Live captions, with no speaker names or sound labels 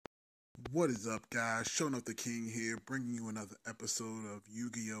What is up, guys? Showing up the King here, bringing you another episode of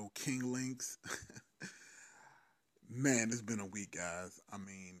Yu-Gi-Oh! King Links. Man, it's been a week, guys. I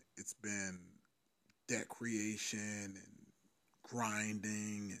mean, it's been deck creation and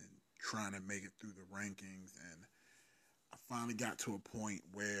grinding and trying to make it through the rankings. And I finally got to a point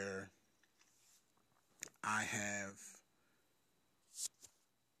where I have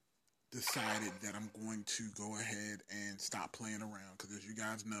decided that I'm going to go ahead and stop playing around. Because as you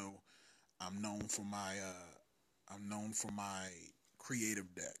guys know, I'm known for my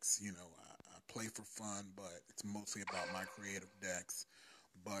creative decks. You know, I play for fun, but it's mostly about my creative decks.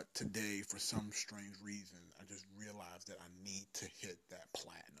 But today, for some strange reason, I just realized that I need to hit that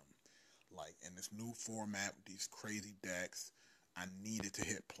platinum. Like in this new format with these crazy decks, I needed to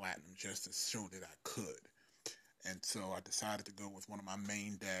hit platinum just to show that I could. And so I decided to go with one of my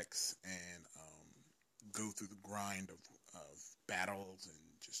main decks and go through the grind of battles and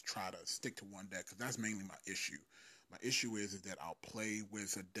just try to stick to one deck, because that's mainly my issue. My issue is that I'll play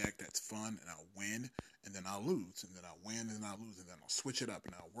with a deck that's fun and I'll win and then I'll lose and then I'll win and then I'll lose and then I'll switch it up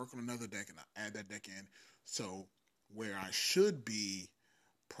and I'll work on another deck and I'll add that deck in. So where I should be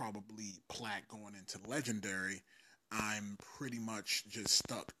probably plat going into legendary, I'm pretty much just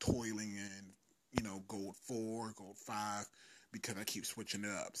stuck toiling in, gold 4, gold 5, because I keep switching it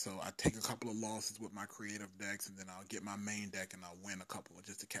up. So I take a couple of losses with my creative decks, and then I'll get my main deck and I'll win a couple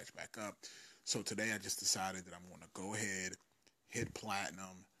just to catch back up. So today I just decided that I'm going to go ahead, hit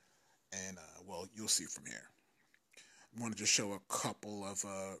platinum, and, well, you'll see from here. I'm going to just show a couple of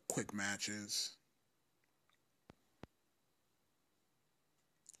quick matches.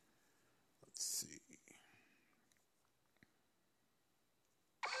 Let's see.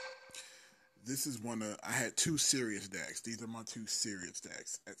 This is I had two serious decks. These are my two serious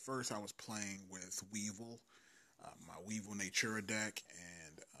decks. At first I was playing with Weevil, my Weevil Natura deck,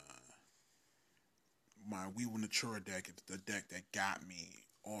 and my Weevil Natura deck is the deck that got me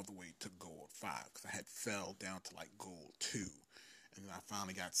all the way to gold 5, because I had fell down to like gold 2. And then I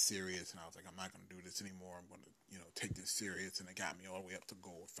finally got serious, and I was like, I'm not going to do this anymore. I'm going to, take this serious, and it got me all the way up to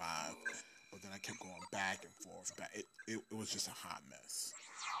gold 5. But then I kept going back and forth. It was just a hot mess.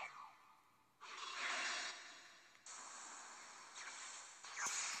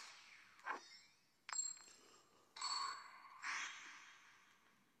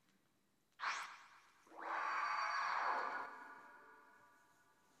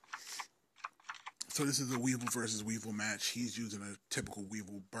 So this is a Weevil versus Weevil match. He's using a typical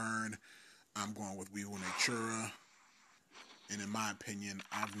Weevil burn. I'm going with Weevil Natura. And in my opinion,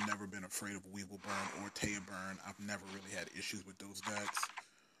 I've never been afraid of Weevil burn or Taya burn. I've never really had issues with those decks.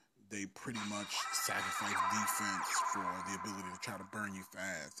 They pretty much sacrifice defense for the ability to try to burn you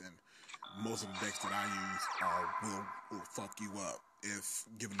fast. And most of the decks that I use will fuck you up if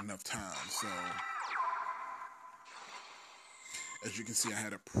given enough time. So as you can see, I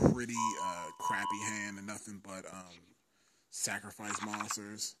had a pretty crappy hand and nothing but sacrifice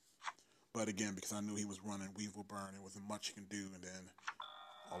monsters. But again, because I knew he was running Weevil Burn, there wasn't much he can do, and then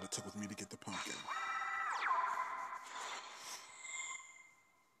all it took was me to get the pumpkin.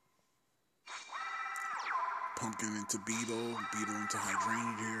 Pumpkin into Beetle, Beetle into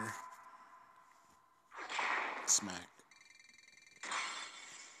Hydrangea. Smack.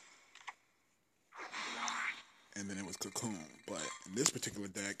 And then it was Cocoon. But in this particular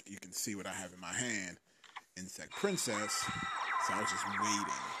deck, you can see what I have in my hand. Insect Princess. So I was just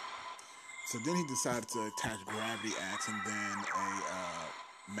waiting. So then he decided to attach Gravity Axe and then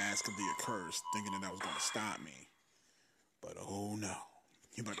a Mask of the Accursed, thinking that was going to stop me. But oh no.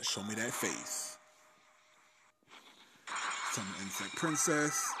 He about to show me that face. Summon Insect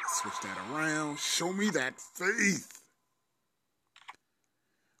Princess. Switch that around. Show me that face.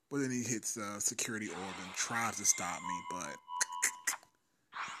 But then he hits Security Orb and tries to stop me, but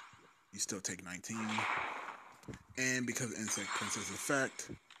you still take 19. And because of Insect Princess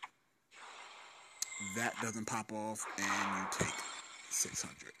effect, that doesn't pop off, and you take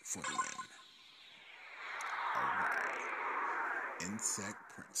 600 for the win. Alright. Insect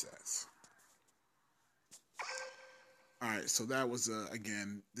Princess. Alright, so that was,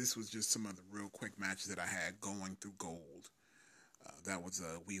 again, this was just some of the real quick matches that I had going through gold. That was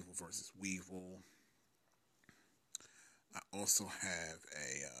Weevil versus Weevil. I also have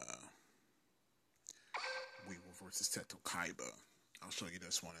a Weevil versus Seto Kaiba. I'll show you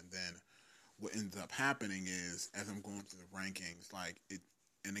this one, and then what ends up happening is, as I'm going through the rankings, like it,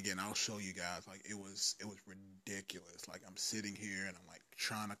 and again, I'll show you guys, like it was ridiculous. Like I'm sitting here and I'm like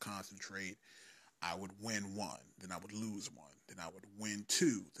trying to concentrate. I would win 1, then I would lose 1, then I would win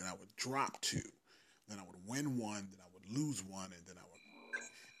 2, then I would drop 2, then I would win 1, then I would lose 1, and then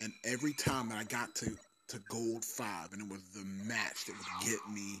And every time that I got to gold 5, and it was the match that would get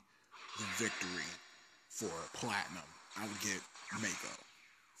me the victory for platinum, I would get Mako.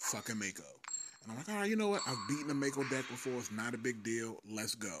 Fucking Mako. And I'm like, all right, you know what? I've beaten a Mako deck before. It's not a big deal.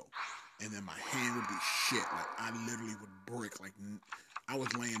 Let's go. And then my hand would be shit. Like, I literally would brick. Like, I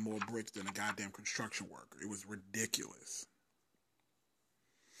was laying more bricks than a goddamn construction worker. It was ridiculous.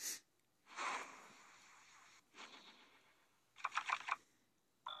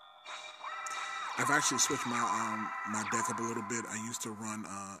 I've actually switched my deck up a little bit. I used to run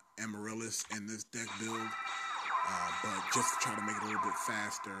Amaryllis in this deck build. But just to try to make it a little bit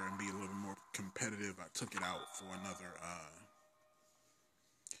faster and be a little more competitive, I took it out for another, I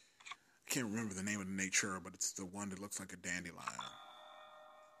can't remember the name of the Natura, but it's the one that looks like a dandelion.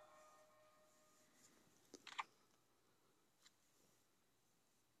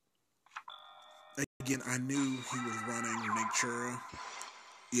 Again, I knew he was running Natura.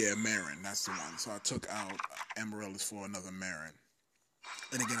 Yeah, Marin, that's the one. So I took out Amaryllis for another Marin.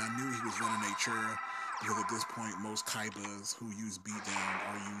 And again, I knew he was running Natura because at this point, most Kaibas who use Beatdown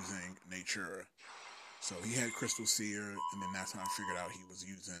are using Natura. So he had Crystal Seer, and then that's when I figured out he was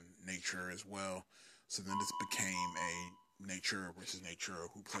using Natura as well. So then this became a Natura versus Natura,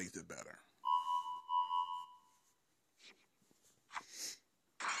 who plays it better.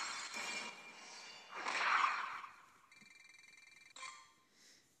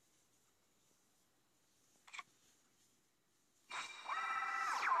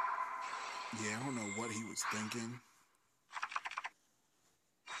 Yeah, I don't know what he was thinking.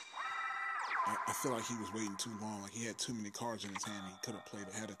 I feel like he was waiting too long. Like, he had too many cards in his hand. He could have played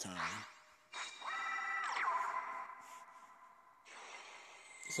ahead of time.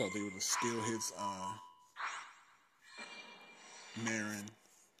 So they would have still hits Marin.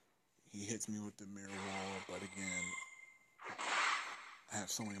 He hits me with the mirror wall, but again, I have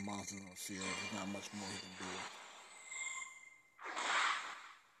so many monsters on the field. There's not much more he can do.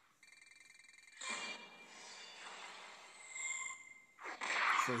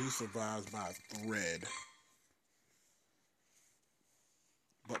 So he survives by a thread.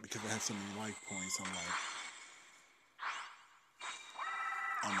 But because I have so many life points, I'm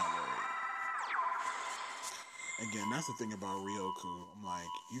not worried. Again, that's the thing about Ryoku. I'm like,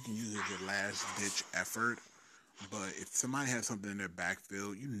 you can use it as a last ditch effort, but if somebody has something in their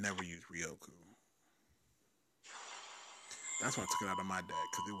backfield, you never use Ryoku. That's why I took it out of my deck,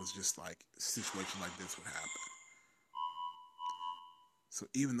 because it was just like a situation like this would happen. So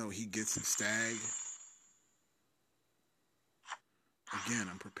even though he gets a stag, again,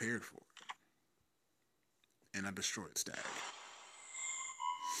 I'm prepared for it. And I destroyed stag.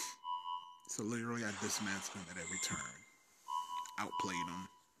 So literally I dismantled him at every turn. Outplayed him.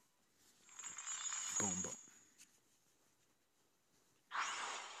 Boom, boom.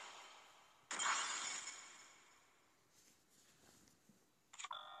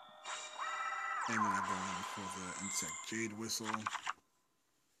 And then I go in for the Insect Jade Whistle.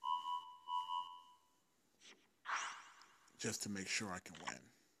 Just to make sure I can win.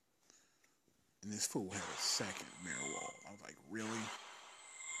 And this fool had a second mirror wall. I was like, really?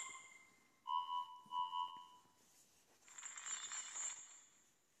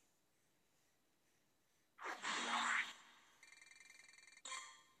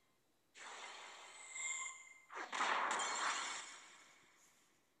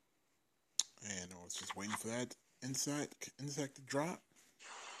 And I was just waiting for that insect to drop.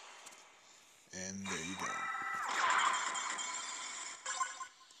 And there you go.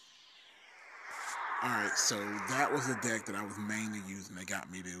 Alright, so that was a deck that I was mainly using that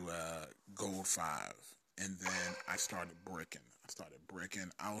got me to gold 5. And then I started bricking.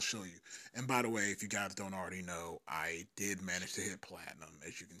 I'll show you. And by the way, if you guys don't already know, I did manage to hit platinum,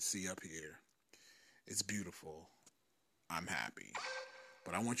 as you can see up here. It's beautiful. I'm happy.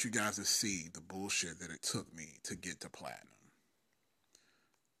 But I want you guys to see the bullshit that it took me to get to platinum.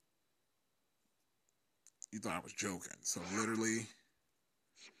 You thought I was joking. So literally,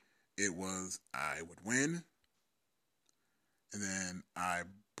 it was I would win, and then I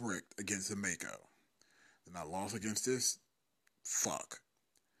bricked against the Mako. Then I lost against this, fuck.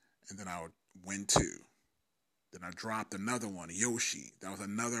 And then I would win 2. Then I dropped another one, Yoshi. That was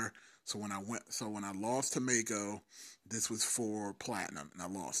another. So when I lost to Mako, this was for platinum, and I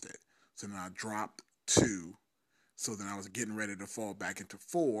lost it. So then I dropped 2. So then I was getting ready to fall back into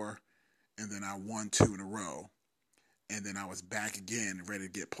 4, and then I won 2 in a row. And then I was back again, ready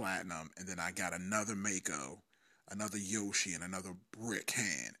to get platinum, and then I got another Mako, another Yoshi, and another brick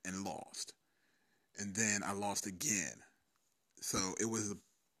hand, and lost. And then I lost again. So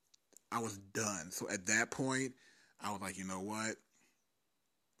I was done. So at that point, I was like, you know what?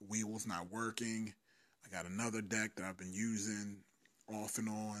 Weevil's not working. I got another deck that I've been using off and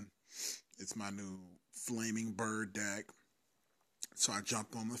on. It's my new Flaming Bird deck. So I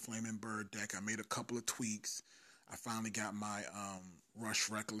jumped on the Flaming Bird deck. I made a couple of tweaks. I finally got my Rush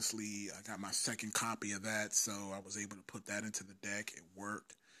Recklessly. I got my second copy of that, so I was able to put that into the deck. It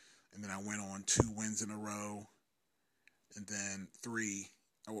worked. And then I went on 2 wins in a row. And then 3.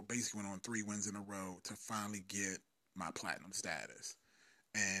 I basically went on 3 wins in a row to finally get my platinum status.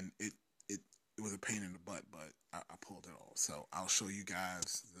 And it was a pain in the butt, but I pulled it off. So I'll show you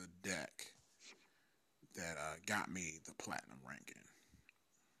guys the deck that got me the platinum ranking.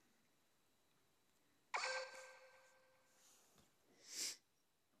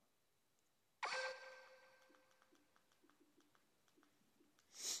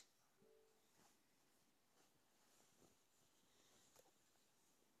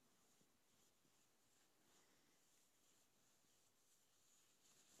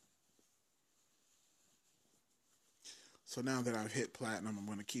 So now that I've hit platinum, I'm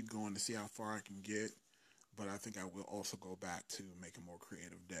going to keep going to see how far I can get. But I think I will also go back to making more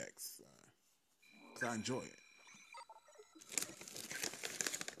creative decks because I enjoy it.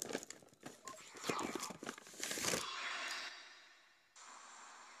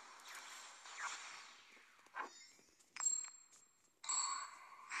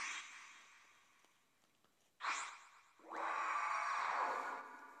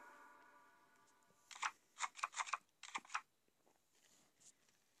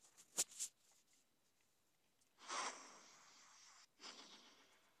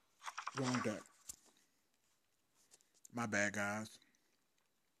 Wrong deck. My bad, guys.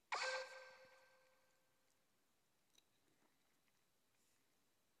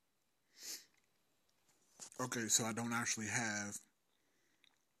 Okay, so I don't actually have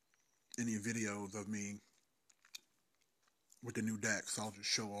any videos of me with the new deck, so I'll just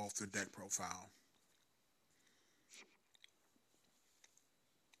show off the deck profile.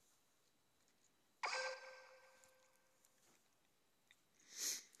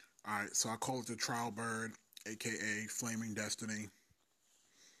 Alright, so I call it the Trial Bird, aka Flaming Destiny.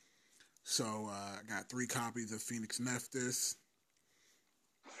 So I got 3 copies of Phoenix Nephthys.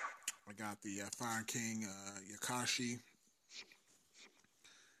 I got the Fire King Yakashi.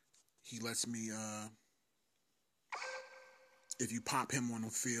 He lets me, if you pop him on the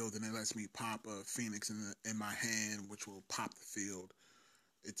field, then it lets me pop a Phoenix in my hand, which will pop the field.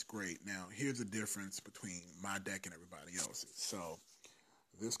 It's great. Now, here's the difference between my deck and everybody else's. So,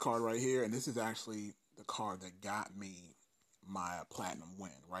 this card right here, and this is actually the card that got me my platinum win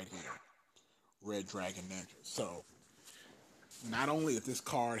right here. Red Dragon Ninja. So, not only if this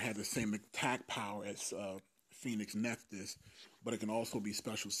card had the same attack power as Phoenix Nephthys, but it can also be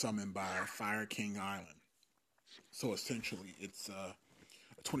special summoned by Fire King Island. So essentially, it's a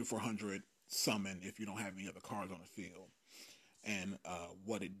 2400 summon if you don't have any other cards on the field. And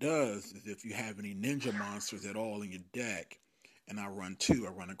what it does is if you have any ninja monsters at all in your deck, and I run 2, I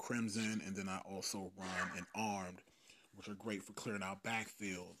run a Crimson, and then I also run an Armed, which are great for clearing out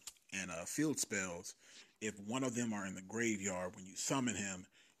backfield and field spells. If one of them are in the graveyard, when you summon him,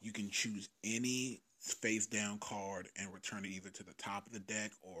 you can choose any face down card and return it either to the top of the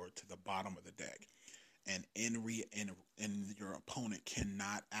deck or to the bottom of the deck. And your opponent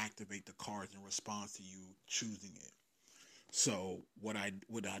cannot activate the cards in response to you choosing it. So what I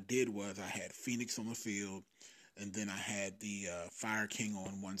did was I had Phoenix on the field, and then I had the Fire King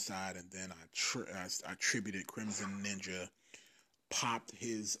on one side, and then I tributed Crimson Ninja, popped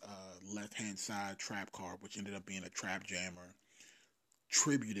his left-hand side trap card, which ended up being a Trap Jammer,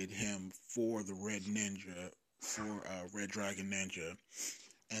 tributed him for the Red Ninja, for Red Dragon Ninja,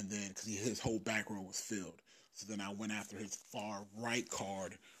 and then because his whole back row was filled. So then I went after his far right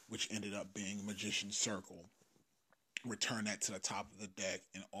card, which ended up being Magician's Circle. Return that to the top of the deck,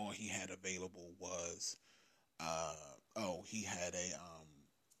 and all he had available was he had a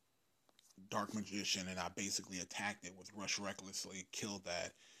Dark Magician, and I basically attacked it with Rush Recklessly, killed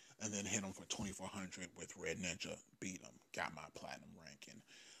that, and then hit him for 2400 with Red Ninja, beat him, got my platinum ranking.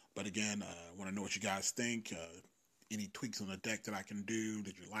 But again, I want to know what you guys think. Any tweaks on the deck that I can do?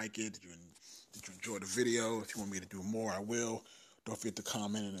 Did you like it? Did you enjoy the video? If you want me to do more, I will. Don't forget to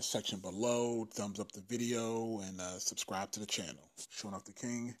comment in the section below, thumbs up the video, and subscribe to the channel. Showing off the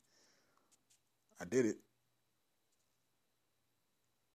king. I did it.